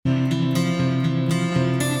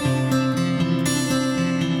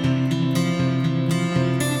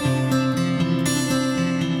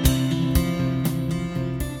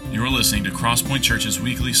Crosspoint Church's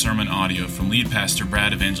weekly sermon audio from lead pastor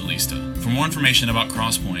Brad Evangelista. For more information about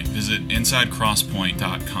Crosspoint, visit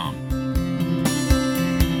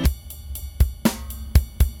insidecrosspoint.com.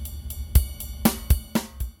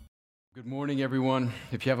 Good morning, everyone.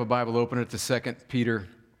 If you have a Bible, open it to 2 Peter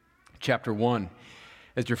chapter 1.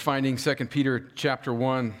 As you're finding 2 Peter chapter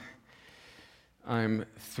 1, I'm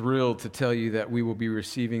thrilled to tell you that we will be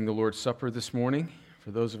receiving the Lord's Supper this morning. For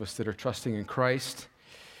those of us that are trusting in Christ,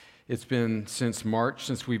 it's been since March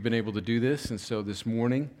since we've been able to do this, and so this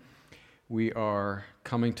morning we are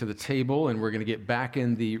coming to the table, and we're going to get back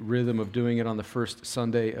in the rhythm of doing it on the first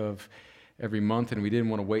Sunday of every month, and we didn't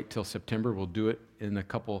want to wait till September. We'll do it in a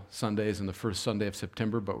couple Sundays in the first Sunday of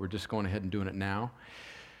September, but we're just going ahead and doing it now.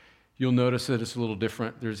 You'll notice that it's a little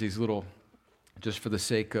different. There's these little, just for the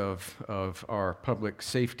sake of our public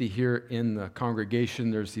safety here in the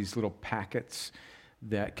congregation, there's these little packets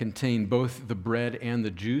that contain both the bread and the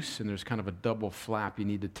juice, and there's kind of a double flap. You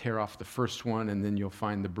need to tear off the first one, and then you'll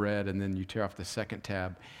find the bread, and then you tear off the second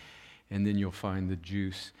tab, and then you'll find the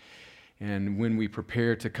juice. And when we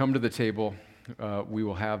prepare to come to the table, we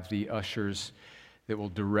will have the ushers that will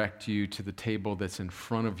direct you to the table that's in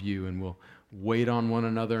front of you, and we'll wait on one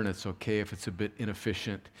another, and it's okay if it's a bit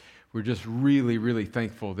inefficient. We're just really, really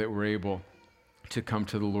thankful that we're able to come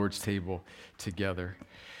to the Lord's table together.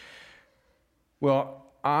 Well,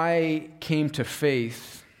 I came to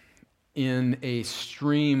faith in a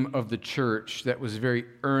stream of the church that was very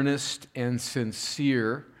earnest and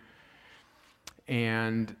sincere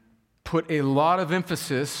and put a lot of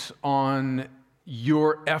emphasis on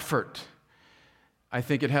your effort. I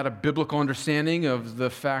think it had a biblical understanding of the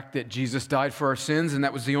fact that Jesus died for our sins, and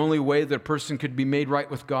that was the only way that a person could be made right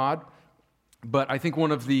with God. But I think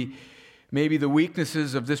one of maybe the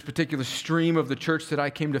weaknesses of this particular stream of the church that I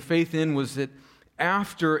came to faith in was that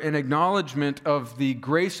after an acknowledgement of the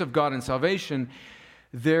grace of God and salvation,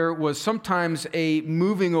 there was sometimes a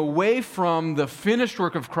moving away from the finished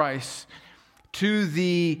work of Christ to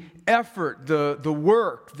the effort, the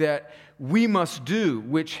work that we must do,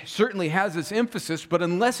 which certainly has its emphasis, but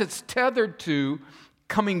unless it's tethered to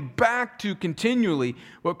coming back to continually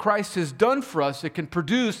what Christ has done for us, it can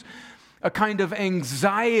produce a kind of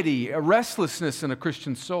anxiety, a restlessness in a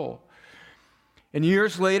Christian soul. And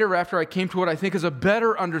years later, after I came to what I think is a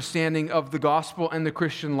better understanding of the gospel and the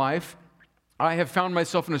Christian life, I have found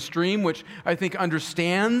myself in a stream which I think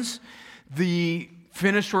understands the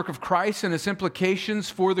finished work of Christ and its implications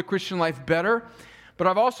for the Christian life better. But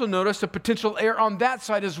I've also noticed a potential error on that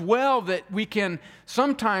side as well, that we can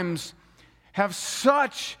sometimes have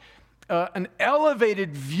such an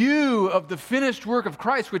elevated view of the finished work of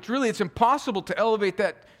Christ, which really it's impossible to elevate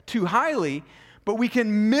that too highly, but we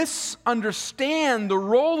can misunderstand the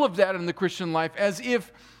role of that in the Christian life as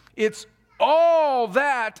if it's all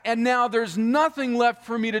that and now there's nothing left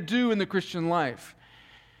for me to do in the Christian life.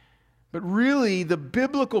 But really, the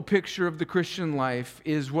biblical picture of the Christian life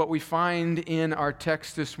is what we find in our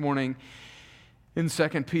text this morning in 2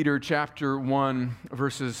 Peter chapter 1,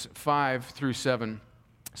 verses 5 through 7.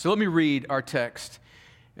 So let me read our text,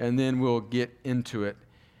 and then we'll get into it.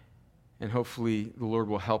 And hopefully the Lord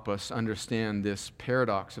will help us understand this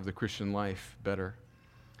paradox of the Christian life better.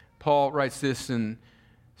 Peter writes this,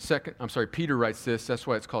 that's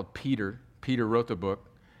why it's called Peter. Peter wrote the book.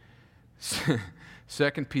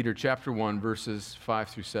 2 Peter chapter 1, verses 5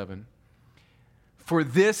 through 7. For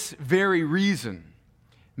this very reason,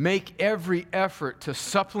 make every effort to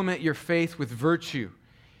supplement your faith with virtue,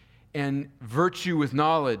 and virtue with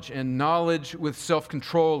knowledge, and knowledge with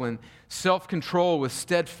self-control, and self-control with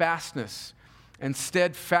steadfastness, and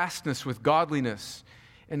steadfastness with godliness,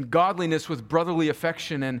 and godliness with brotherly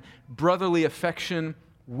affection, and brotherly affection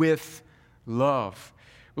with love.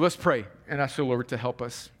 Well, let's pray and ask the Lord to help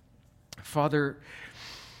us. Father,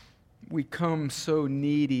 we come so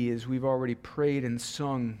needy as we've already prayed and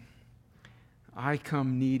sung. I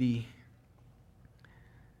come needy.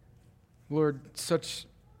 Lord, such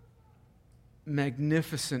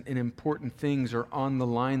magnificent and important things are on the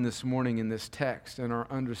line this morning in this text and our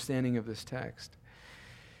understanding of this text.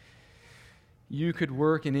 You could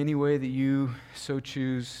work in any way that you so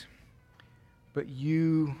choose, but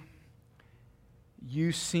you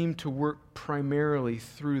seem to work primarily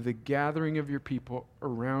through the gathering of your people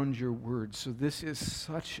around your word. So this is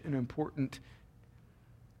such an important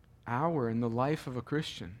hour in the life of a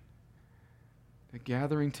Christian, the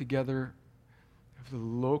gathering together of the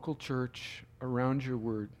local church around your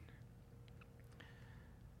word.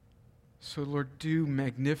 So Lord, do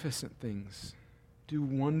magnificent things. Do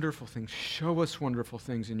wonderful things. Show us wonderful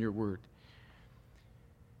things in your word.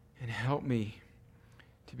 And help me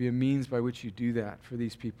to be a means by which you do that for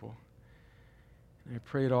these people. I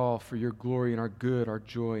pray it all for your glory and our good, our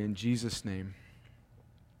joy. In Jesus' name,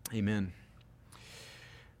 amen.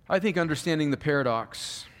 I think understanding the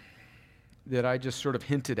paradox that I just sort of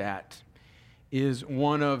hinted at is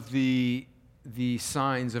one of the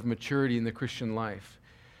signs of maturity in the Christian life.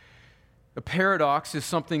 A paradox is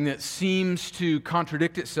something that seems to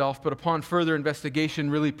contradict itself, but upon further investigation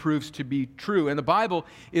really proves to be true. And the Bible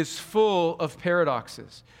is full of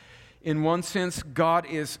paradoxes. In one sense, God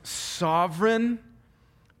is sovereign,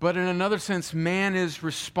 but in another sense, man is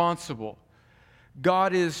responsible.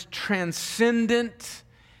 God is transcendent,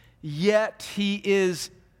 yet he is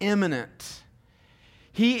immanent.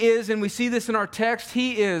 He is, and we see this in our text,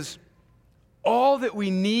 he is all that we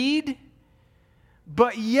need,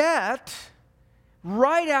 but yet,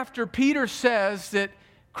 right after Peter says that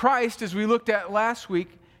Christ, as we looked at last week,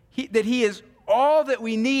 that he is all that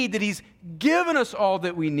we need, that he's given us all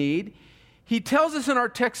that we need, he tells us in our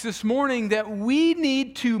text this morning that we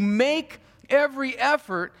need to make every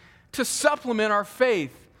effort to supplement our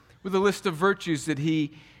faith with a list of virtues that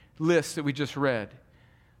he lists that we just read.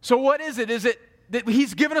 So what is it? Is it that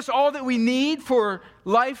he's given us all that we need for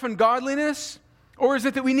life and godliness? Or is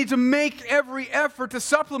it that we need to make every effort to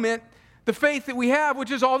supplement the faith that we have,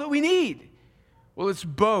 which is all that we need? Well, it's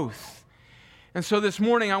both. And so this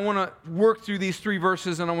morning I want to work through these three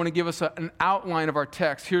verses, and I want to give us an outline of our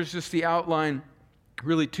text. Here's just the outline,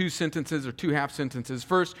 really two sentences or two half sentences.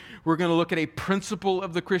 First, we're going to look at a principle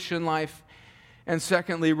of the Christian life. And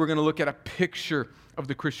secondly, we're going to look at a picture of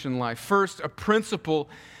the Christian life. First, a principle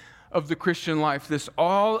of the Christian life, this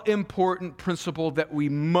all-important principle that we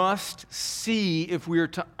must see if we are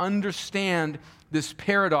to understand this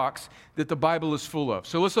paradox that the Bible is full of.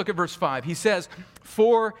 So let's look at verse 5. He says,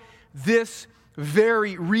 "For this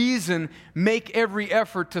very reason, make every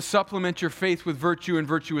effort to supplement your faith with virtue and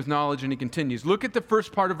virtue with knowledge." And he continues. Look at the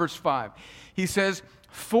first part of verse 5. He says,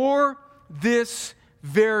 "For this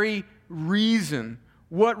very reason."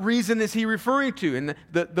 What reason is he referring to? And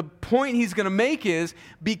the point he's going to make is,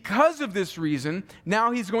 because of this reason,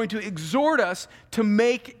 now he's going to exhort us to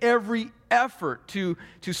make every effort to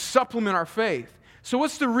supplement our faith. So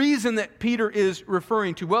what's the reason that Peter is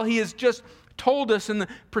referring to? Well, he has just told us in the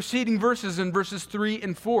preceding verses, in verses 3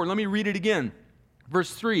 and 4. Let me read it again.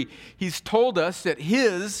 Verse 3, he's told us that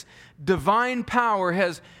his divine power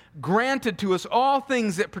has granted to us all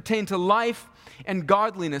things that pertain to life and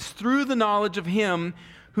godliness through the knowledge of him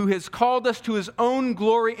who has called us to his own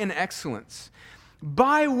glory and excellence,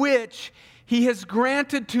 by which he has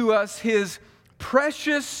granted to us his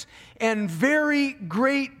precious and very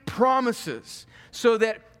great promises, so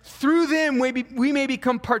that through them we may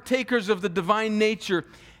become partakers of the divine nature,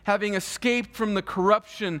 having escaped from the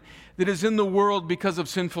corruption that is in the world because of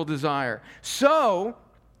sinful desire. So,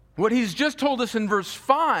 what he's just told us in verse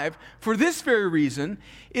 5, for this very reason,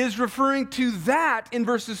 is referring to that in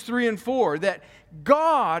verses 3 and 4, that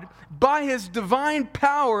God, by his divine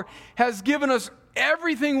power, has given us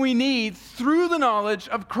everything we need through the knowledge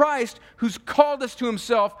of Christ, who's called us to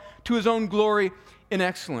himself, to his own glory and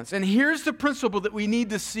excellence. And here's the principle that we need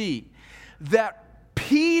to see, that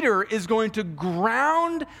Peter is going to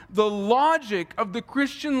ground the logic of the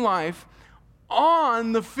Christian life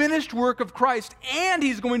on the finished work of Christ, and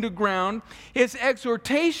he's going to ground his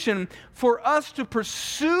exhortation for us to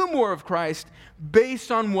pursue more of Christ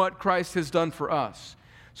based on what Christ has done for us.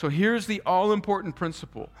 So here's the all-important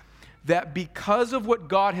principle, that because of what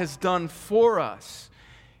God has done for us,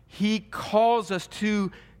 he calls us to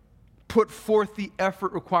put forth the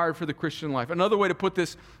effort required for the Christian life. Another way to put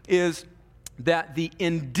this is that the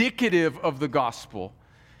indicative of the gospel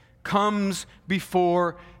comes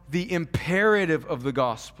before the imperative of the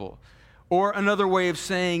gospel. Or another way of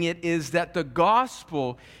saying it is that the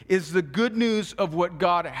gospel is the good news of what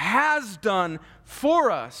God has done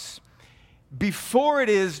for us before it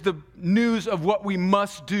is the news of what we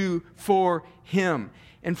must do for him.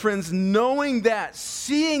 And friends, knowing that,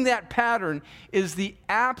 seeing that pattern is the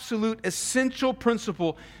absolute essential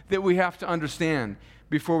principle that we have to understand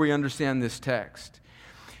before we understand this text.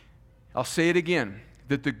 I'll say it again,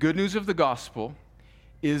 that the good news of the gospel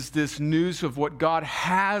is this news of what God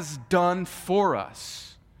has done for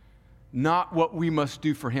us, not what we must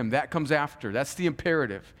do for him. That comes after. That's the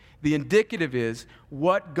imperative. The indicative is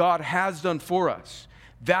what God has done for us.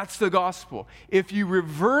 That's the gospel. If you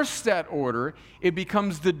reverse that order, it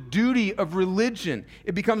becomes the duty of religion.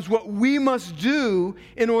 It becomes what we must do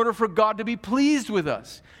in order for God to be pleased with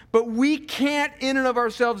us. But we can't in and of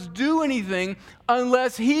ourselves do anything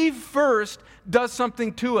unless He first does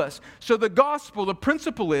something to us. So the gospel, the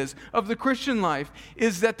principle of the Christian life,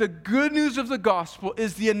 is that the good news of the gospel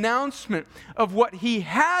is the announcement of what He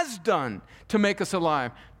has done to make us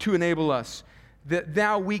alive, to enable us, that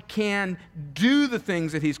now we can do the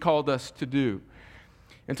things that He's called us to do.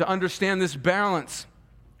 And to understand this balance,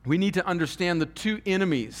 we need to understand the two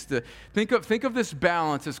enemies. Think of this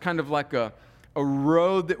balance as kind of like a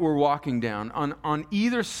road that we're walking down. On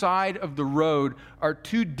either side of the road are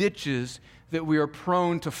two ditches that we are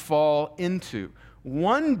prone to fall into.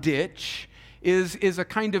 One ditch is a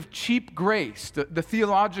kind of cheap grace. The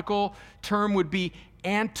theological term would be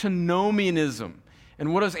antinomianism.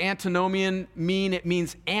 And what does antinomian mean? It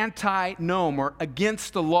means anti-nom, or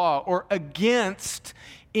against the law, or against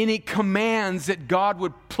any commands that God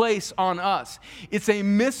would place on us. It's a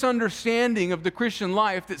misunderstanding of the Christian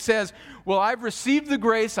life that says, well, I've received the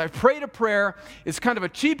grace, I've prayed a prayer, it's kind of a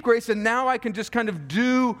cheap grace, and now I can just kind of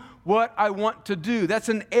do what I want to do. That's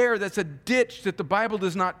an error, that's a ditch that the Bible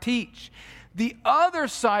does not teach. The other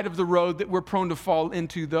side of the road that we're prone to fall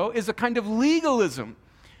into, though, is a kind of legalism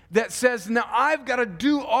that says, now I've got to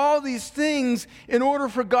do all these things in order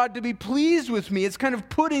for God to be pleased with me. It's kind of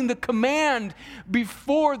putting the command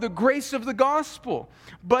before the grace of the gospel.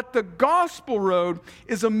 But the gospel road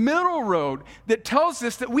is a middle road that tells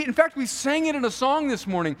us that in fact, we sang it in a song this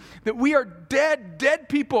morning, that we are dead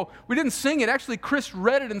people. We didn't sing it. Actually, Chris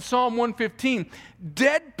read it in Psalm 115.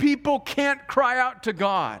 Dead people can't cry out to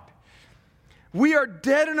God. We are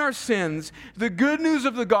dead in our sins. The good news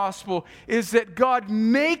of the gospel is that God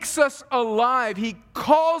makes us alive. He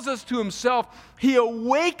calls us to Himself. He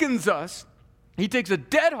awakens us. He takes a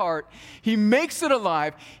dead heart, He makes it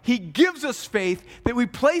alive, He gives us faith that we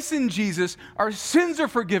place in Jesus. Our sins are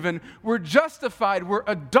forgiven, we're justified, we're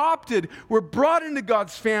adopted, we're brought into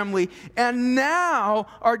God's family, and now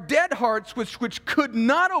our dead hearts, which could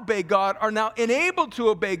not obey God, are now enabled to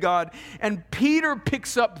obey God. And Peter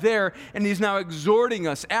picks up there, and he's now exhorting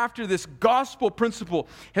us. After this gospel principle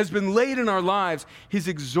has been laid in our lives, he's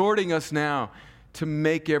exhorting us now to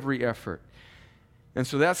make every effort. And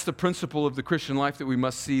so that's the principle of the Christian life that we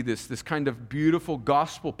must see, this kind of beautiful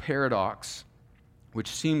gospel paradox, which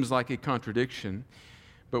seems like a contradiction,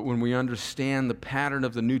 but when we understand the pattern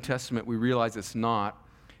of the New Testament, we realize it's not,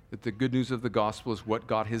 that the good news of the gospel is what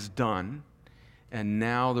God has done, and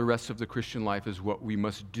now the rest of the Christian life is what we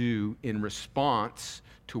must do in response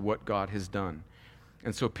to what God has done.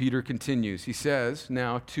 And so Peter continues. He says,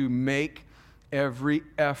 now to make every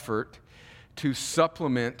effort to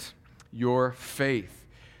supplement your faith.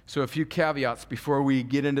 So a few caveats before we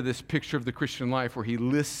get into this picture of the Christian life where he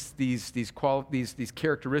lists these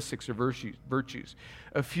characteristics or virtues.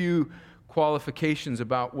 A few qualifications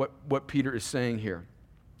about what Peter is saying here.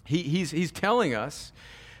 He's telling us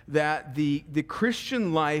that the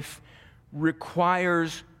Christian life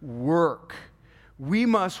requires work. We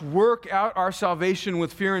must work out our salvation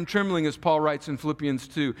with fear and trembling, as Paul writes in Philippians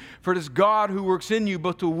 2. For it is God who works in you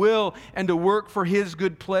both to will and to work for His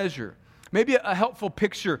good pleasure. Maybe a helpful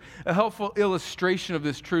picture, a helpful illustration of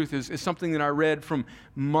this truth is something that I read from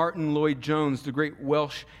Martin Lloyd-Jones, the great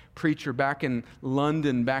Welsh preacher back in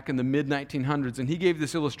London, back in the mid-1900s. And he gave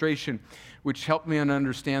this illustration which helped me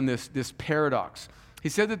understand this paradox. He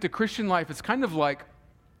said that the Christian life is kind of like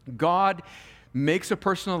God makes a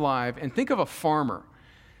person alive. And think of a farmer,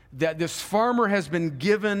 that this farmer has been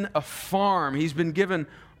given a farm. He's been given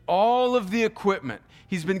all of the equipment.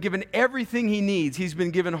 He's been given everything he needs. He's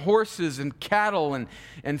been given horses and cattle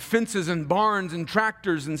and fences and barns and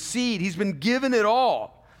tractors and seed. He's been given it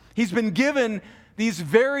all. He's been given these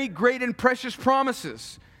very great and precious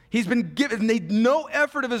promises. He's been given no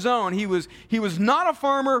effort of his own. He was not a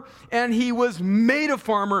farmer, and he was made a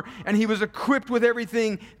farmer, and he was equipped with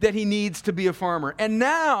everything that he needs to be a farmer. And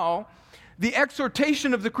now, the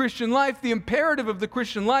exhortation of the Christian life, the imperative of the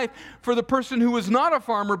Christian life for the person who was not a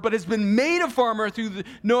farmer but has been made a farmer through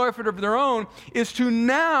no effort of their own, is to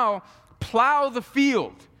now plow the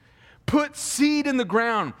field, put seed in the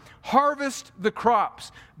ground, harvest the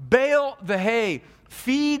crops, bale the hay,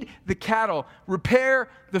 feed the cattle, repair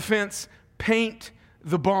the fence, paint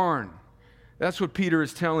the barn. That's what Peter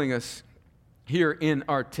is telling us here in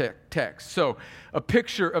our text. So, a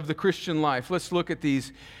picture of the Christian life. Let's look at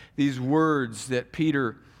these words that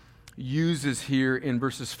Peter uses here in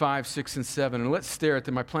verses 5, 6, and 7. And let's stare at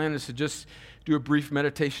them. My plan is to just do a brief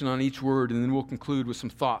meditation on each word, and then we'll conclude with some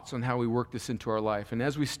thoughts on how we work this into our life. And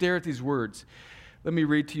as we stare at these words, Let me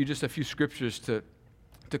read to you just a few scriptures to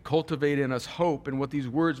cultivate in us hope and what these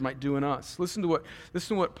words might do in us. Listen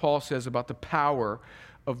to what Paul says about the power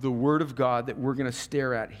of the Word of God that we're going to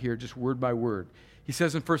stare at here, just word by word. He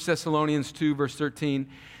says in 1 Thessalonians 2, verse 13,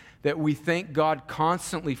 that we thank God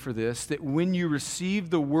constantly for this, that when you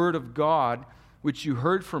received the Word of God, which you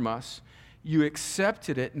heard from us, you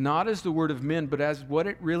accepted it not as the word of men, but as what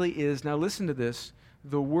it really is. Now listen to this,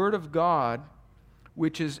 the Word of God,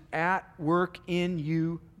 which is at work in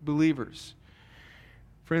you believers.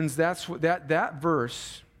 Friends, that's what that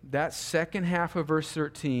verse, that second half of verse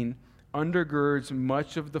 13, undergirds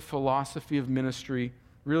much of the philosophy of ministry,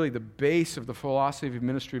 really the base of the philosophy of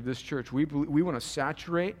ministry of this church. We want to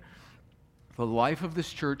saturate the life of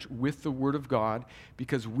this church with the Word of God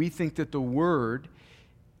because we think that the Word,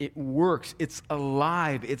 it works, it's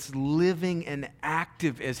alive, it's living and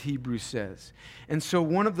active, as Hebrews says. And so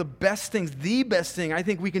one of the best things, the best thing I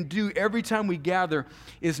think we can do every time we gather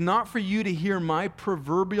is not for you to hear my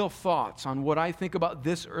proverbial thoughts on what I think about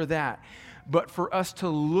this or that, but for us to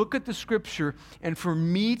look at the Scripture and for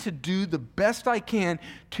me to do the best I can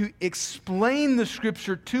to explain the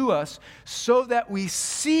Scripture to us so that we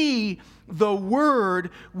see the Word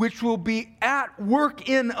which will be at work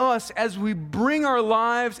in us as we bring our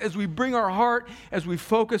lives, as we bring our heart, as we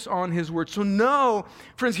focus on His Word. So no,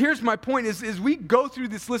 friends, here's my point, is we go through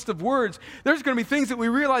this list of words, there's going to be things that we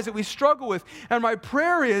realize that we struggle with. And my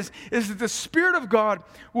prayer is that the Spirit of God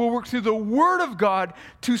will work through the Word of God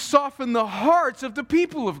to soften the hearts of the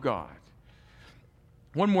people of God.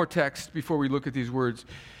 One more text before we look at these words.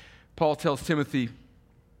 Paul tells Timothy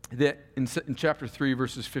that in chapter 3,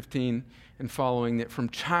 verses 15 and following, that from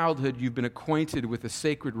childhood you've been acquainted with the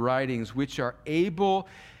sacred writings which are able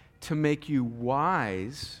to make you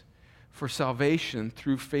wise for salvation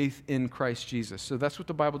through faith in Christ Jesus. So that's what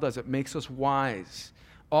the Bible does. It makes us wise.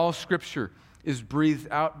 All Scripture is breathed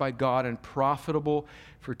out by God and profitable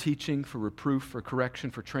for teaching, for reproof, for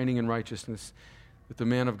correction, for training in righteousness, that the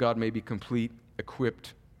man of God may be complete,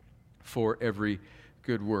 equipped for every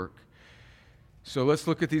good work. So let's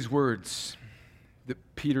look at these words that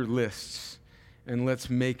Peter lists, and let's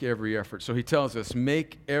make every effort. So he tells us,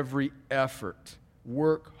 make every effort,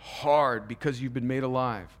 work hard because you've been made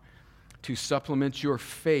alive, to supplement your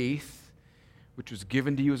faith, which was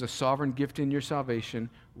given to you as a sovereign gift in your salvation,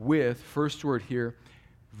 with, first word here,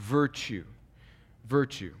 virtue.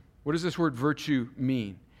 Virtue. What does this word virtue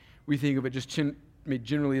mean? We think of it just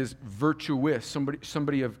generally as virtuous,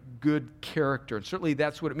 somebody of good character. And certainly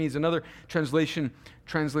that's what it means. Another translation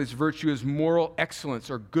translates virtue as moral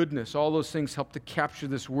excellence or goodness. All those things help to capture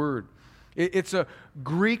this word. It's a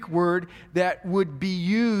Greek word that would be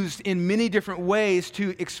used in many different ways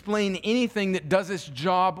to explain anything that does its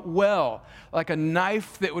job well, like a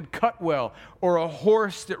knife that would cut well, or a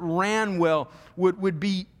horse that ran well would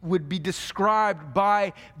be described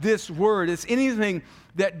by this word. It's anything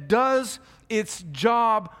that does its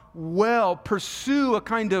job well. Pursue a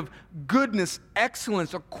kind of goodness,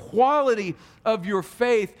 excellence, a quality of your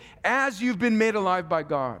faith as you've been made alive by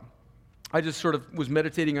God. I just sort of was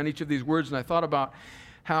meditating on each of these words, and I thought about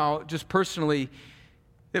how, just personally,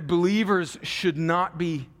 that believers should not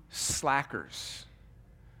be slackers.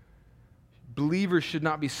 Believers should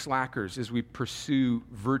not be slackers as we pursue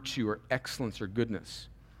virtue or excellence or goodness.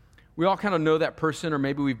 We all kind of know that person, or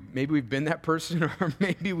maybe we've been that person, or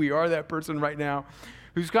maybe we are that person right now,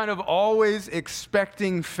 who's kind of always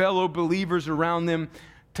expecting fellow believers around them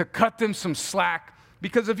to cut them some slack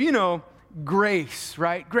because of, grace,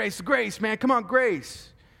 right? Grace, man, come on,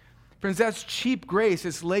 grace. Friends, that's cheap grace.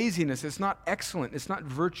 It's laziness. It's not excellent. It's not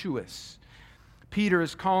virtuous. Peter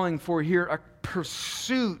is calling for here a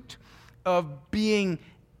pursuit of being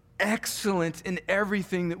excellent in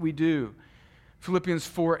everything that we do. Philippians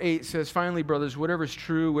 4:8 says, finally, brothers, whatever is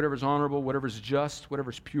true, whatever is honorable, whatever is just, whatever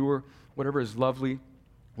is pure, whatever is lovely,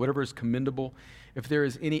 whatever is commendable, if there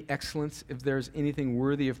is any excellence, if there is anything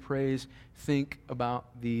worthy of praise, think about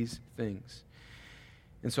these things.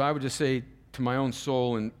 And so I would just say to my own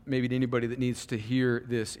soul, and maybe to anybody that needs to hear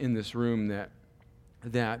this in this room,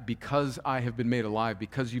 that because I have been made alive,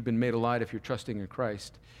 because you've been made alive if you're trusting in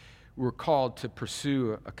Christ, we're called to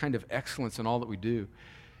pursue a kind of excellence in all that we do.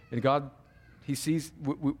 And God, He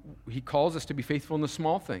calls us to be faithful in the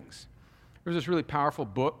small things. There was this really powerful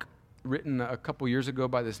book written a couple years ago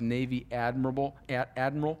by this Navy admiral.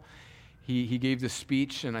 He gave this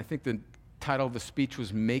speech, and I think the title of the speech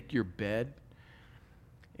was Make Your Bed.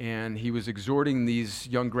 And he was exhorting these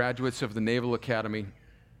young graduates of the Naval Academy,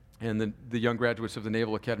 and the young graduates of the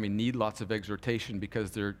Naval Academy need lots of exhortation because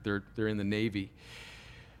they're in the Navy.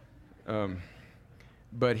 But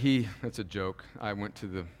that's a joke. I went to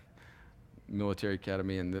the military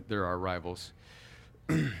academy, and they're our rivals.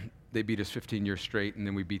 They beat us 15 years straight, and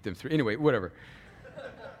then we beat them 3. Anyway, whatever.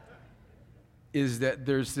 Is that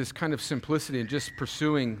there's this kind of simplicity in just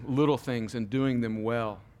pursuing little things and doing them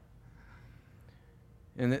well.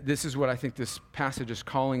 And this is what I think this passage is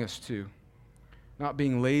calling us to. Not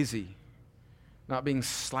being lazy, not being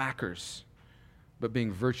slackers, but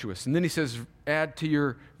being virtuous. And then he says, add to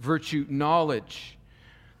your virtue knowledge.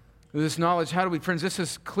 This knowledge, how do we, friends, this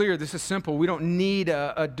is clear, this is simple. We don't need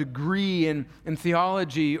a degree in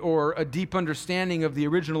theology or a deep understanding of the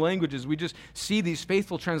original languages. We just see these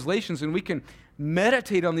faithful translations and we can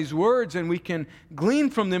meditate on these words and we can glean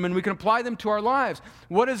from them and we can apply them to our lives.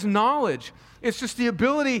 What is knowledge? It's just the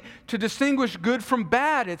ability to distinguish good from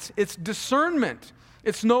bad. It's discernment.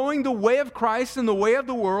 It's knowing the way of Christ and the way of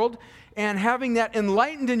the world and having that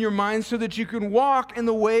enlightened in your mind so that you can walk in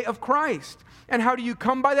the way of Christ. And how do you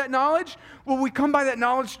come by that knowledge? Well, we come by that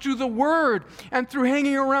knowledge through the Word and through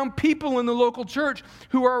hanging around people in the local church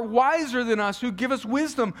who are wiser than us, who give us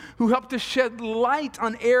wisdom, who help to shed light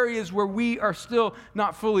on areas where we are still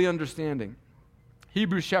not fully understanding.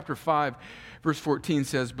 Hebrews chapter 5, verse 14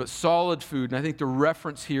 says, but solid food, and I think the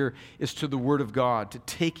reference here is to the Word of God, to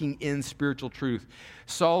taking in spiritual truth.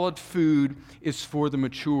 Solid food is for the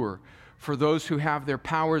mature, for those who have their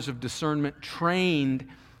powers of discernment trained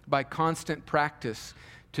by constant practice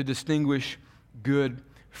to distinguish good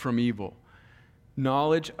from evil.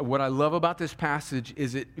 Knowledge, what I love about this passage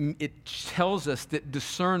is it tells us that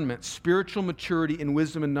discernment, spiritual maturity and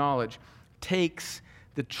wisdom and knowledge takes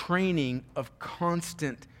the training of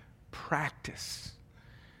constant practice.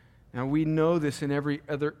 Now we know this in every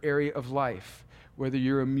other area of life. Whether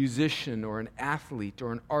you're a musician or an athlete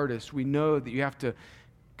or an artist, we know that you have to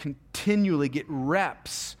continually get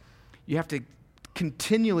reps. You have to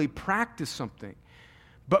continually practice something.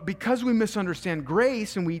 But because we misunderstand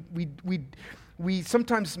grace and we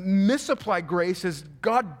sometimes misapply grace as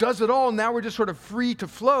God does it all, now we're just sort of free to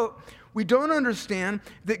float, we don't understand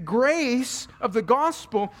that grace of the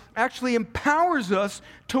gospel actually empowers us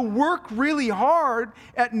to work really hard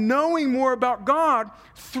at knowing more about God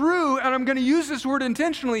through, and I'm going to use this word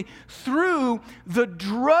intentionally, through the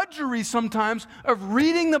drudgery sometimes of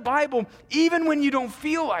reading the Bible even when you don't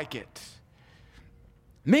feel like it.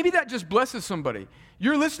 Maybe that just blesses somebody.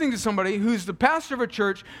 You're listening to somebody who's the pastor of a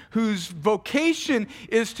church whose vocation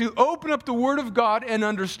is to open up the Word of God and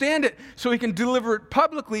understand it so he can deliver it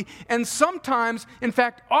publicly. And sometimes, in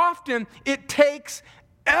fact, often, it takes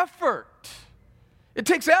effort. It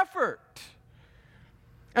takes effort.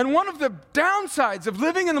 And one of the downsides of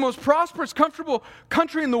living in the most prosperous, comfortable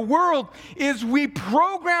country in the world is we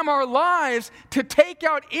program our lives to take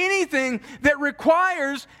out anything that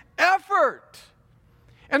requires effort.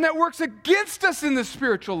 And that works against us in the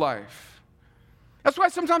spiritual life. That's why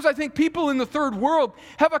sometimes I think people in the third world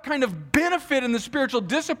have a kind of benefit in the spiritual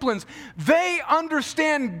disciplines. They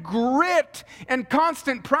understand grit and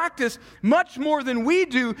constant practice much more than we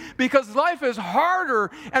do because life is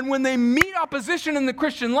harder. And when they meet opposition in the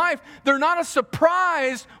Christian life, they're not as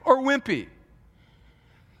surprised or wimpy.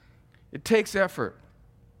 It takes effort.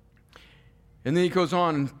 And then he goes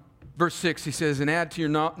on in verse 6, he says, and add to your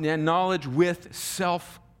knowledge with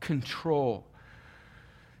self-control.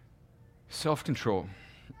 Self-control.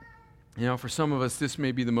 You know, for some of us, this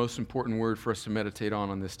may be the most important word for us to meditate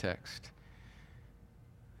on this text.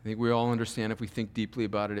 I think we all understand if we think deeply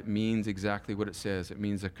about it, it means exactly what it says. It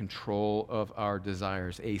means a control of our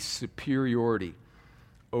desires, a superiority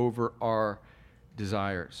over our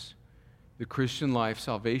desires. The Christian life,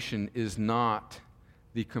 salvation, is not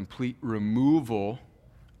the complete removal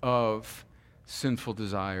of sinful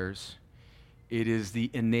desires. It is the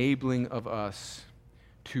enabling of us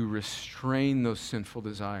to restrain those sinful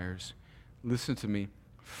desires. Listen to me,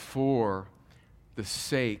 for the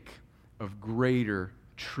sake of greater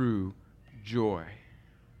true joy.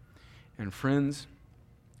 And friends,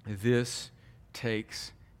 this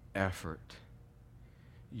takes effort.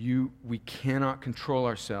 We cannot control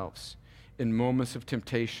ourselves in moments of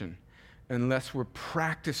temptation unless we're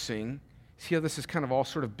practicing. See how this is kind of all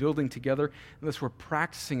sort of building together? Unless we're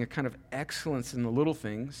practicing a kind of excellence in the little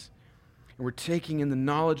things, and we're taking in the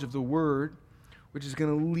knowledge of the Word, which is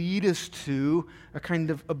going to lead us to a kind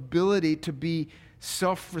of ability to be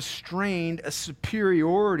self-restrained, a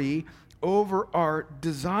superiority over our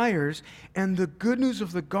desires. And the good news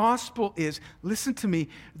of the gospel is, listen to me,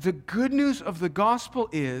 the good news of the gospel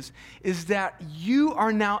is that you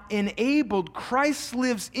are now enabled. Christ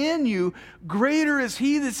lives in you. Greater is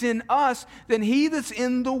He that's in us than he that's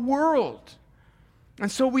in the world.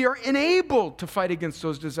 And so we are enabled to fight against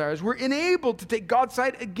those desires. We're enabled to take God's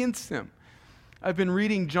side against them. I've been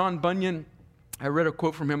reading John Bunyan I read a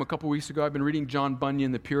quote from him a couple weeks ago. I've been reading John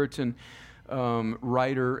Bunyan, the Puritan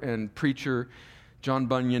writer and preacher. John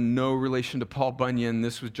Bunyan, no relation to Paul Bunyan.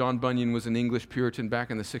 John Bunyan was an English Puritan back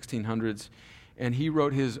in the 1600s, and he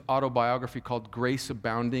wrote his autobiography called Grace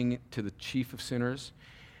Abounding to the Chief of Sinners.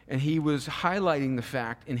 And he was highlighting the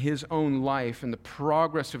fact in his own life and the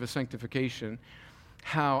progress of his sanctification,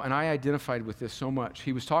 how, and I identified with this so much,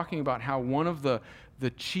 he was talking about how one of the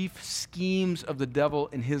chief schemes of the devil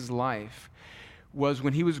in his life was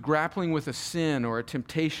when he was grappling with a sin or a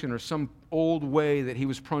temptation or some old way that he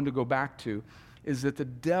was prone to go back to, is that the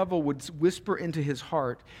devil would whisper into his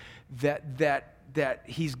heart that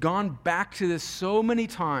he's gone back to this so many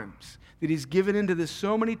times, that he's given into this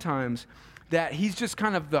so many times, that he's just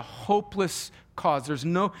kind of the hopeless cause. There's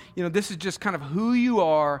no, this is just kind of who you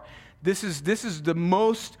are. This is the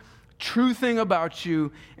most true thing about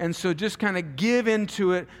you, and so just kind of give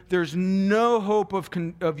into it. There's no hope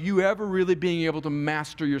of you ever really being able to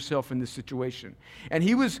master yourself in this situation. And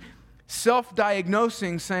he was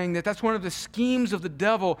self-diagnosing, saying that that's one of the schemes of the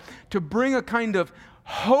devil, to bring a kind of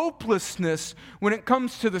hopelessness when it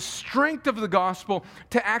comes to the strength of the gospel,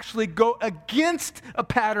 to actually go against a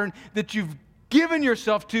pattern that you've given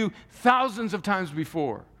yourself to thousands of times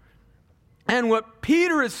before. And what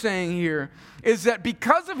Peter is saying here is that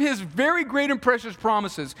because of his very great and precious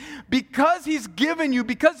promises, because he's given you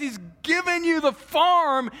the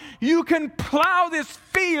farm, you can plow this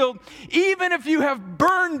field even if you have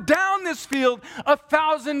burned down this field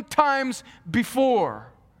 1,000 times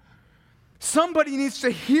before. Somebody needs to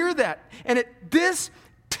hear that. And this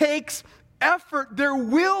takes effort. There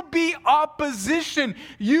will be opposition.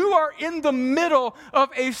 You are in the middle of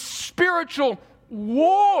a spiritual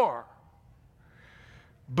war.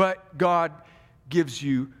 But God gives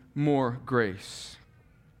you more grace.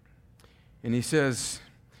 And he says,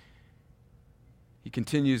 he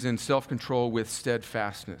continues in self-control with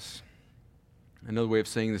steadfastness. Another way of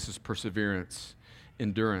saying this is perseverance,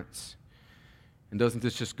 endurance. And doesn't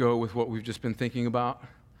this just go with what we've just been thinking about?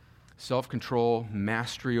 Self-control,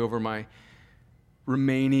 mastery over my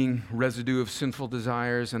remaining residue of sinful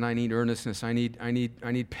desires, and I need earnestness. I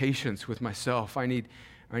need patience with myself. I need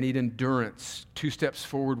endurance, 2 steps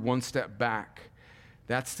forward, 1 step back.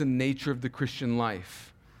 That's the nature of the Christian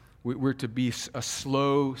life. We're to be a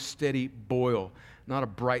slow, steady boil, not a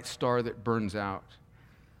bright star that burns out.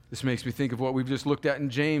 This makes me think of what we've just looked at in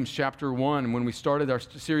James chapter 1. When we started our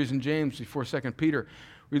series in James before 2 Peter,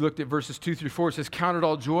 we looked at verses 2 through 4. It says, "Count it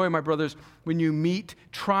all joy, my brothers, when you meet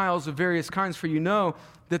trials of various kinds, for you know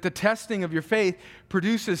that the testing of your faith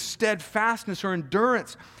produces steadfastness or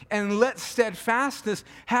endurance. And let steadfastness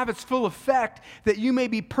have its full effect, that you may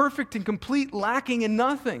be perfect and complete, lacking in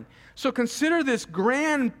nothing." So consider this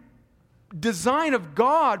grand design of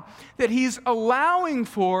God, that he's allowing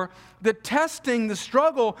for the testing, the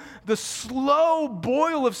struggle, the slow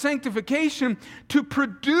boil of sanctification to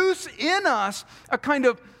produce in us a kind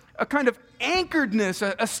of anchoredness,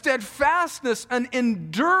 a steadfastness, an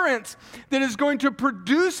endurance that is going to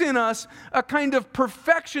produce in us a kind of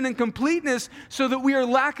perfection and completeness so that we are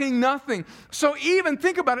lacking nothing. So even,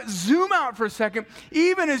 think about it, zoom out for a second,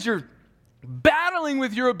 even as you're battling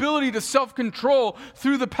with your ability to self-control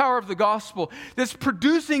through the power of the gospel, that's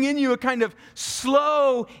producing in you a kind of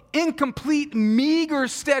slow, incomplete, meager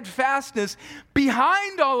steadfastness.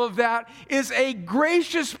 Behind all of that is a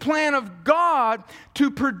gracious plan of God to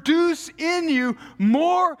produce in you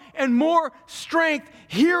more and more strength,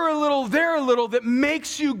 here a little, there a little, that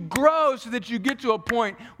makes you grow so that you get to a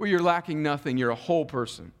point where you're lacking nothing. You're a whole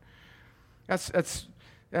person. That's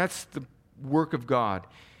the work of God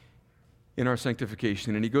in our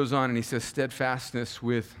sanctification. And he goes on and he says, steadfastness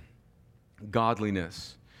with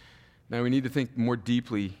godliness. Now we need to think more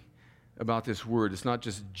deeply about this word. It's not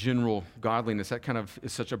just general godliness. That kind of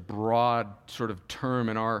is such a broad sort of term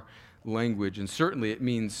in our language. And certainly it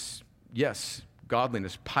means, yes,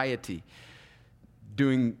 godliness, piety,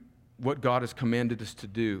 doing what God has commanded us to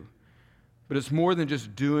do. But it's more than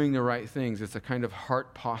just doing the right things. It's a kind of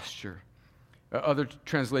heart posture. Other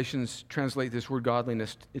translations translate this word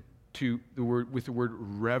godliness with the word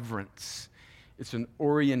reverence. It's an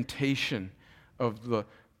orientation of the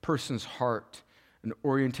person's heart, an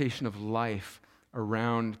orientation of life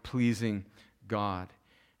around pleasing God.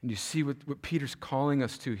 And you see what Peter's calling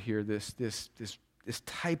us to here, this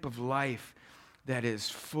type of life that is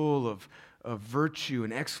full of virtue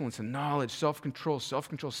and excellence and knowledge, self-control,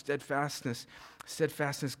 steadfastness,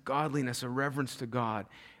 godliness, a reverence to God.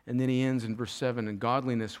 And then he ends in verse 7, and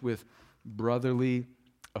godliness with brotherly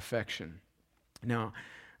affection. Now,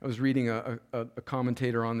 I was reading a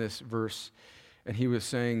commentator on this verse, And he was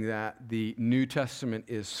saying that the New Testament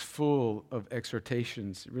is full of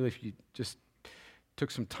exhortations. Really, if you just took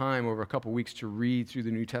some time over a couple weeks to read through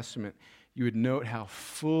the New Testament, you would note how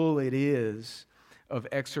full it is of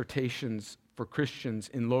exhortations for Christians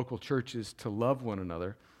in local churches to love one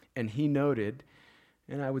another. And he noted,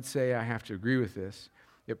 and I would say I have to agree with this,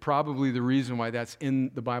 that probably the reason why that's in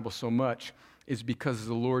the Bible so much is because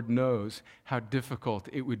the Lord knows how difficult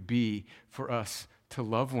it would be for us to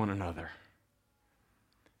love one another.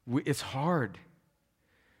 It's hard.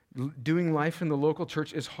 Doing life in the local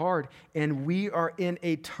church is hard. And we are in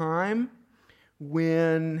a time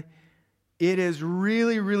when it is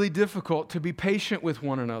really, really difficult to be patient with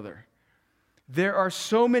one another. There are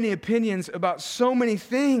so many opinions about so many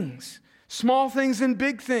things, small things and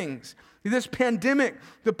big things. This pandemic,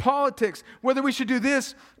 the politics, whether we should do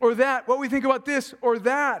this or that, what we think about this or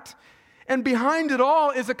that. And behind it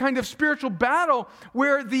all is a kind of spiritual battle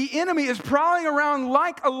where the enemy is prowling around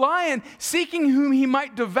like a lion, seeking whom he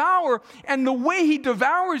might devour. And the way he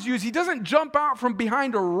devours you is he doesn't jump out from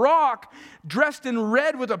behind a rock dressed in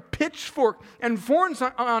red with a pitchfork and horns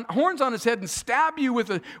on his head and stab you with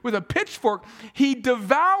a pitchfork. He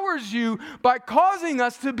devours you by causing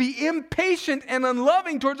us to be impatient and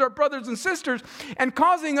unloving towards our brothers and sisters and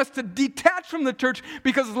causing us to detach from the church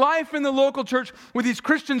because life in the local church with these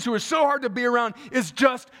Christians who are so hard to be around is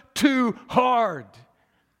just too hard.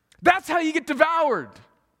 That's how you get devoured.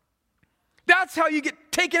 That's how you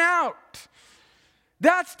get taken out.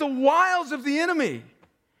 That's the wiles of the enemy.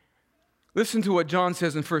 Listen to what John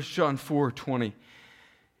says in 1 John 4:20.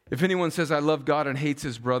 If anyone says, I love God and hates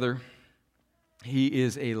his brother, he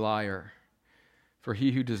is a liar. For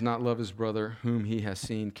he who does not love his brother whom he has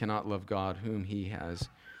seen cannot love God whom he has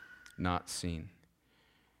not seen.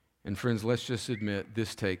 And friends, let's just admit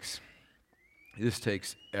this takes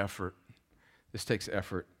effort. This takes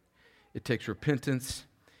effort. It takes repentance.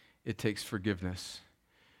 It takes forgiveness.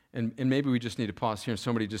 And maybe we just need to pause here and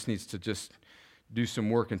somebody just needs to just do some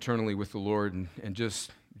work internally with the Lord and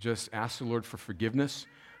just ask the Lord for forgiveness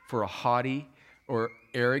for a haughty or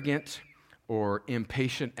arrogant or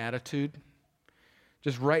impatient attitude.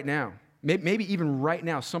 Just right now. Maybe even right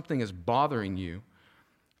now something is bothering you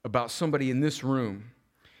about somebody in this room.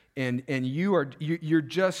 And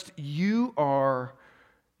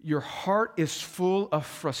your heart is full of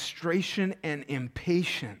frustration and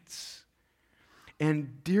impatience.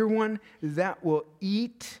 And dear one, that will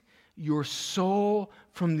eat your soul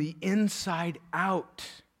from the inside out.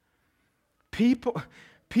 People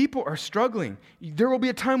are struggling. There will be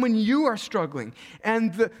a time when you are struggling.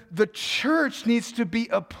 And the church needs to be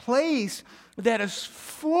a place that is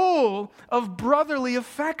full of brotherly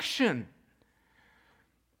affection.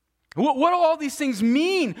 What do all these things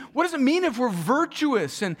mean? What does it mean if we're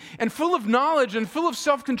virtuous and full of knowledge and full of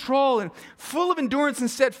self-control and full of endurance and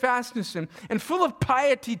steadfastness and full of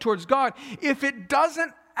piety towards God if it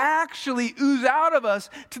doesn't actually ooze out of us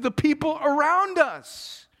to the people around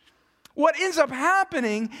us? What ends up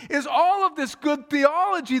happening is all of this good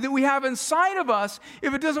theology that we have inside of us,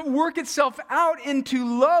 if it doesn't work itself out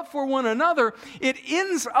into love for one another, it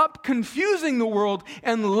ends up confusing the world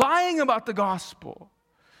and lying about the gospel.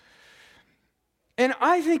 And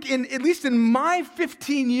I think, at least in my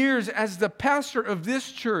 15 years as the pastor of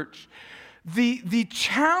this church, the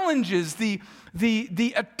challenges, the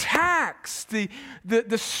attacks,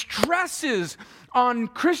 the stresses on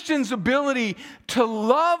Christians' ability to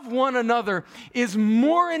love one another is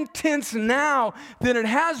more intense now than it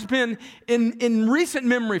has been in recent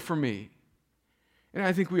memory for me. And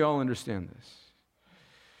I think we all understand this.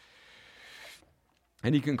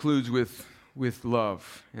 And he concludes with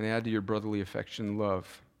love, and add to your brotherly affection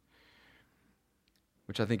love,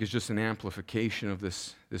 which I think is just an amplification of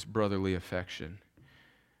this brotherly affection.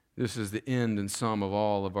 This is the end and sum of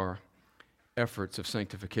all of our efforts of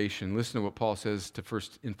sanctification. Listen to what Paul says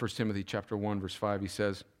in 1 Timothy chapter 1, verse 5. He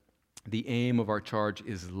says, the aim of our charge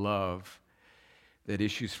is love that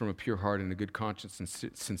issues from a pure heart and a good conscience and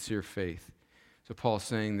sincere faith. So Paul's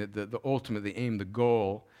saying that the ultimate, the aim, the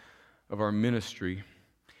goal of our ministry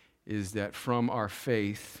is that from our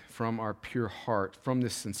faith, from our pure heart, from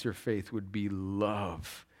this sincere faith would be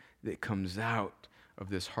love that comes out of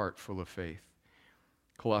this heart full of faith.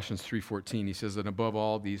 Colossians 3:14, he says that above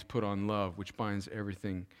all these put on love, which binds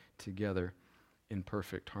everything together in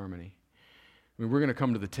perfect harmony. I mean, we're going to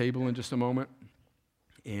come to the table in just a moment,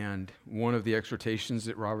 and one of the exhortations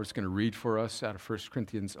that Robert's going to read for us out of 1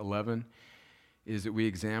 Corinthians 11 is that we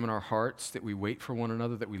examine our hearts, that we wait for one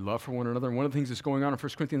another, that we love for one another. And one of the things that's going on in 1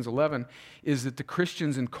 Corinthians 11 is that the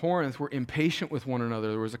Christians in Corinth were impatient with one another.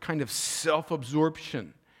 There was a kind of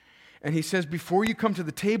self-absorption. And he says, before you come to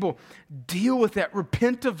the table, deal with that,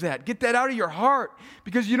 repent of that, get that out of your heart,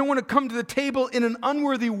 because you don't want to come to the table in an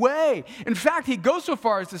unworthy way. In fact, he goes so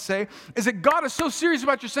far as to say, is that God is so serious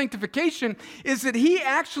about your sanctification, is that he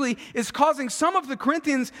actually is causing some of the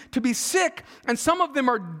Corinthians to be sick, and some of them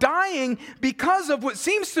are dying because of what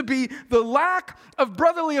seems to be the lack of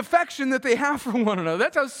brotherly affection that they have for one another.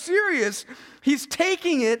 That's how serious he's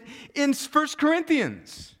taking it in 1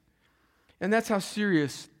 Corinthians. And that's how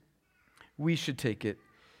serious we should take it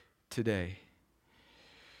today.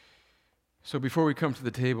 So before we come to the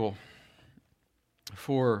table,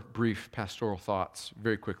 4 brief pastoral thoughts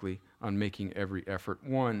very quickly on making every effort.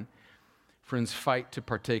 1, friends, fight to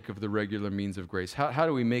partake of the regular means of grace. How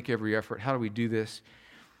do we make every effort? How do we do this?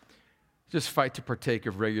 Just fight to partake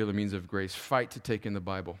of regular means of grace. Fight to take in the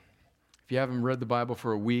Bible. If you haven't read the Bible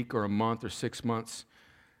for a week or a month or 6 months,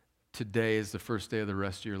 today is the first day of the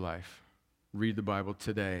rest of your life. Read the Bible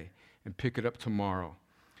today. And pick it up tomorrow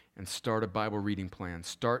and start a Bible reading plan.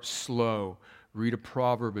 Start slow. Read a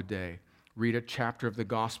proverb a day. Read a chapter of the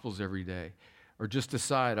Gospels every day. Or just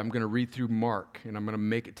decide, I'm going to read through Mark and I'm going to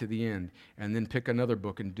make it to the end, and then pick another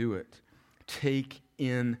book and do it. Take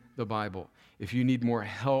in the Bible. If you need more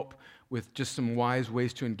help with just some wise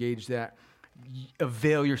ways to engage that,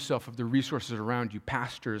 avail yourself of the resources around you,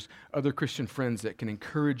 pastors, other Christian friends that can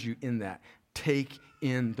encourage you in that. Take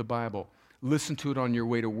in the Bible. Listen to it on your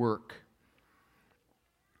way to work.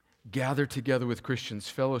 Gather together with Christians,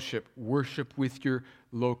 fellowship, worship with your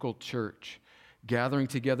local church. Gathering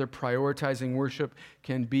together, prioritizing worship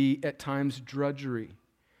can be at times drudgery,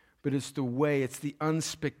 but it's the way, it's the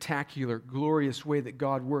unspectacular, glorious way that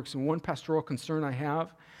God works. And one pastoral concern I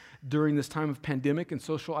have during this time of pandemic and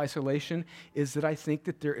social isolation is that I think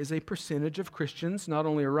that there is a percentage of Christians, not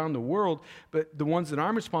only around the world, but the ones that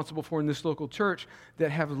I'm responsible for in this local church,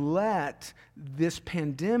 that have let this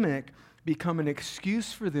pandemic become an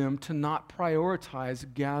excuse for them to not prioritize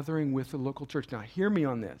gathering with the local church. Now, hear me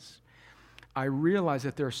on this. I realize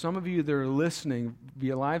that there are some of you that are listening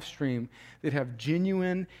via live stream that have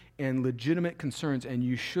genuine and legitimate concerns, and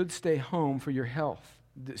you should stay home for your health,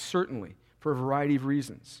 certainly, for a variety of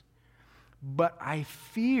reasons. But I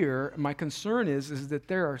fear, my concern is that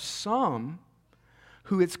there are some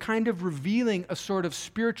who it's kind of revealing a sort of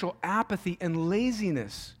spiritual apathy and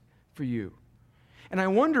laziness for you. And I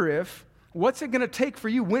wonder if, what's it going to take for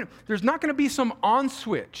you when there's not going to be some on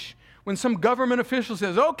switch when some government official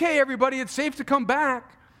says, okay, everybody, it's safe to come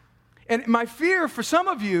back. And my fear for some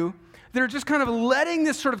of you that are just kind of letting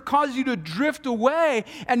this sort of cause you to drift away,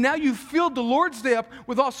 and now you've filled the Lord's Day up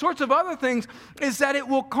with all sorts of other things, is that it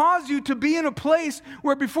will cause you to be in a place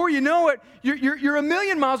where before you know it, you're a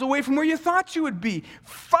million miles away from where you thought you would be.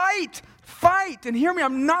 Fight! And hear me,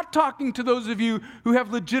 I'm not talking to those of you who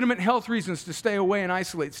have legitimate health reasons to stay away and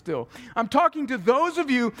isolate still. I'm talking to those of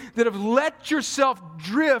you that have let yourself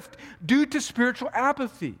drift due to spiritual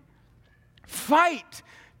apathy. Fight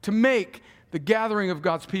to make the gathering of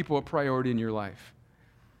God's people a priority in your life.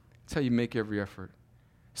 That's how you make every effort.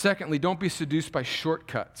 Secondly, don't be seduced by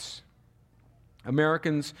shortcuts.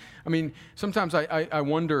 Americans, sometimes I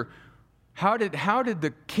wonder, how did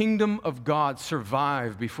the kingdom of God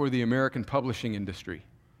survive before the American publishing industry?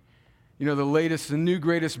 You know, the new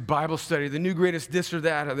greatest Bible study, the new greatest this or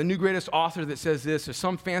that, or the new greatest author that says this, or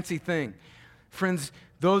some fancy thing. Friends,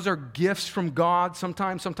 those are gifts from God.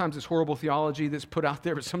 Sometimes it's horrible theology that's put out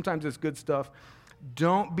there, but sometimes it's good stuff.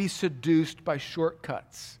 Don't be seduced by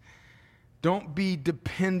shortcuts. Don't be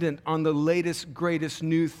dependent on the latest, greatest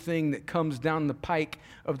new thing that comes down the pike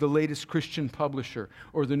of the latest Christian publisher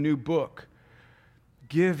or the new book.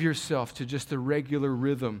 Give yourself to just the regular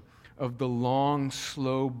rhythm of the long,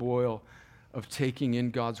 slow boil of taking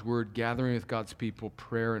in God's word, gathering with God's people,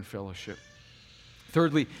 prayer and fellowship.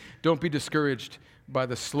 Thirdly, don't be discouraged by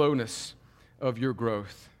the slowness of your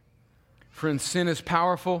growth. Friends, sin is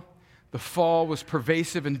powerful. The fall was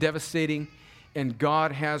pervasive and devastating, and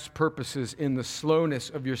God has purposes in the slowness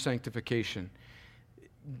of your sanctification.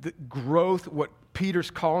 The growth, what Peter's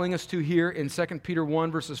calling us to here in 2 Peter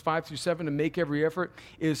 1, verses 5 through 7, to make every effort,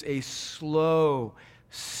 is a slow,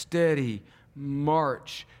 steady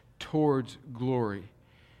march towards glory.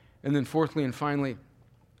 And then fourthly and finally,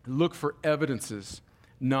 look for evidences,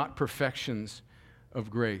 not perfections of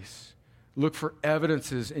grace. Look for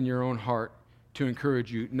evidences in your own heart to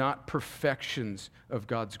encourage you, not perfections of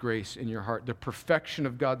God's grace in your heart. The perfection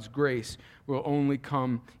of God's grace will only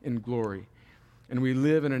come in glory. And we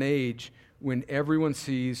live in an age when everyone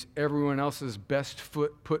sees everyone else's best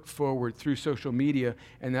foot put forward through social media,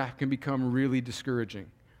 and that can become really discouraging.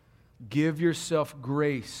 Give yourself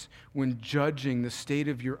grace when judging the state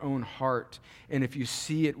of your own heart. And if you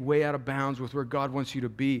see it way out of bounds with where God wants you to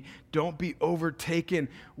be, don't be overtaken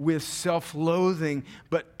with self-loathing,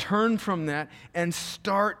 but turn from that and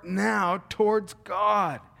start now towards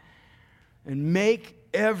God. And make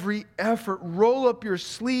every effort. Roll up your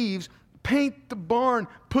sleeves, paint the barn,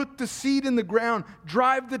 put the seed in the ground,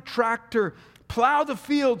 drive the tractor, plow the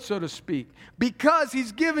field, so to speak, because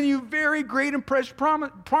He's given you very great and precious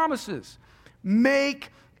promises. Make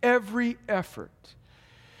every effort.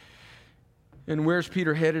 And where's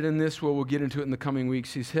Peter headed in this? Well, we'll get into it in the coming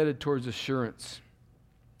weeks. He's headed towards assurance.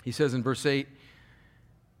 He says in verse 8,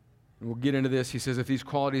 and we'll get into this, he says, if these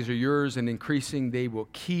qualities are yours and increasing, they will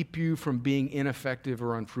keep you from being ineffective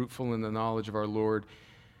or unfruitful in the knowledge of our Lord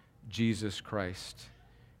Jesus Christ.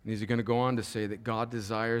 And he's going to go on to say that God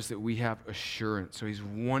desires that we have assurance. So He's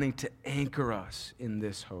wanting to anchor us in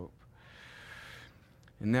this hope.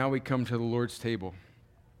 And now we come to the Lord's table.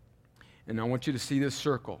 And I want you to see this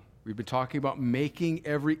circle. We've been talking about making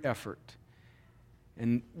every effort.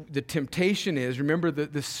 And the temptation is, remember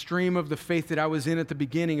the stream of the faith that I was in at the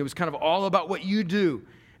beginning, it was kind of all about what you do.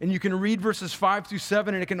 And you can read verses 5 through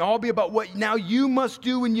 7, and it can all be about what now you must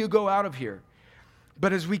do when you go out of here.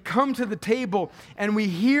 But as we come to the table and we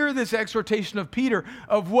hear this exhortation of Peter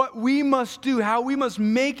of what we must do, how we must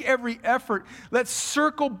make every effort, let's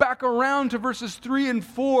circle back around to verses 3 and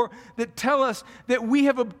 4 that tell us that we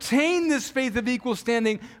have obtained this faith of equal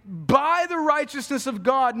standing by the righteousness of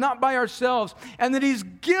God, not by ourselves, and that He's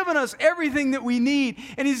given us everything that we need,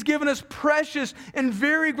 and He's given us precious and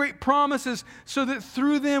very great promises so that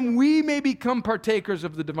through them we may become partakers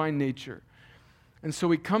of the divine nature. And so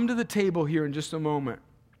we come to the table here in just a moment,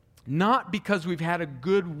 not because we've had a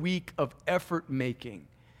good week of effort making,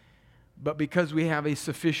 but because we have a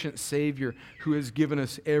sufficient Savior who has given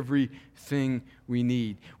us everything we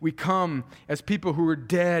need. We come as people who are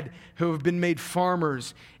dead, who have been made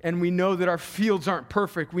farmers, and we know that our fields aren't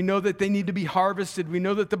perfect. We know that they need to be harvested. We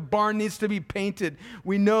know that the barn needs to be painted.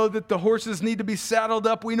 We know that the horses need to be saddled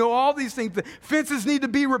up. We know all these things. The fences need to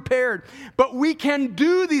be repaired. But we can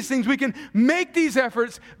do these things. We can make these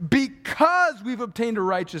efforts because we've obtained a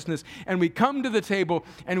righteousness. And we come to the table,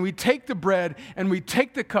 and we take the bread, and we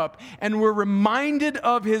take the cup, and we're reminded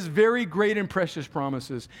of His very great and precious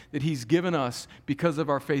promises that He's given us because of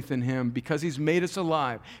our faith in Him, because He's made us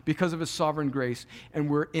alive, because of His sovereign grace, and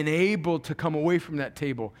we're enabled to come away from that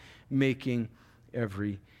table making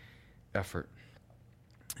every effort.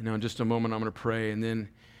 And now in just a moment I'm going to pray, and then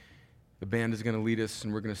the band is going to lead us,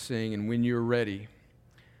 and we're going to sing, and when you're ready,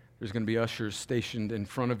 there's going to be ushers stationed in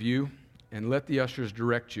front of you, and let the ushers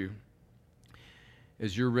direct you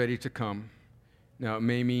as you're ready to come. Now, it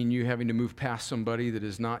may mean you having to move past somebody that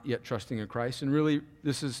is not yet trusting in Christ. And really,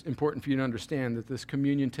 this is important for you to understand that this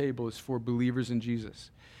communion table is for believers in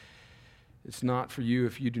Jesus. It's not for you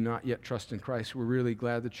if you do not yet trust in Christ. We're really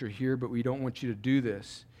glad that you're here, but we don't want you to do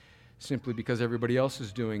this simply because everybody else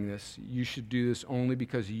is doing this. You should do this only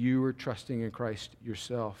because you are trusting in Christ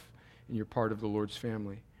yourself and you're part of the Lord's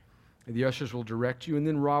family. And the ushers will direct you, and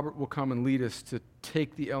then Robert will come and lead us to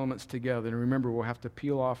take the elements together. And remember, we'll have to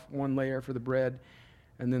peel off one layer for the bread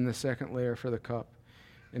and then the second layer for the cup,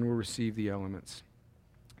 and we'll receive the elements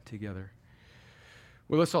together.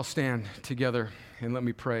 Well, let's all stand together, and let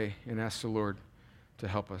me pray and ask the Lord to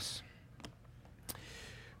help us.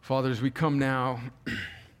 Father, as we come now,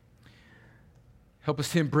 help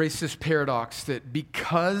us to embrace this paradox that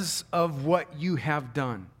because of what you have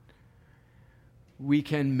done, we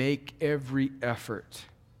can make every effort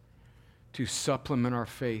to supplement our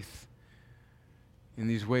faith in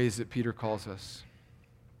these ways that Peter calls us.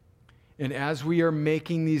 And as we are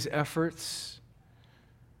making these efforts,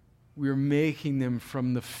 we are making them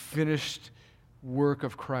from the finished work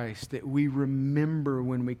of Christ, that we remember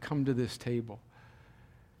when we come to this table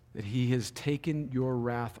that He has taken your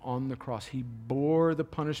wrath on the cross. He bore the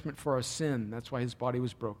punishment for our sin. That's why His body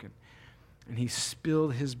was broken. And He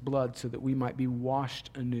spilled His blood so that we might be washed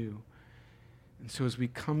anew. And so as we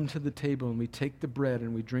come to the table and we take the bread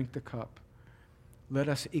and we drink the cup, let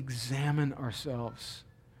us examine ourselves.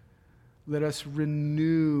 Let us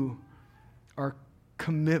renew our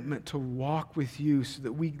commitment to walk with you so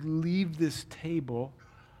that we leave this table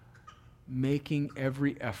making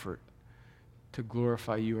every effort to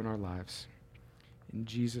glorify you in our lives. In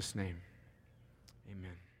Jesus' name,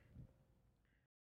 amen.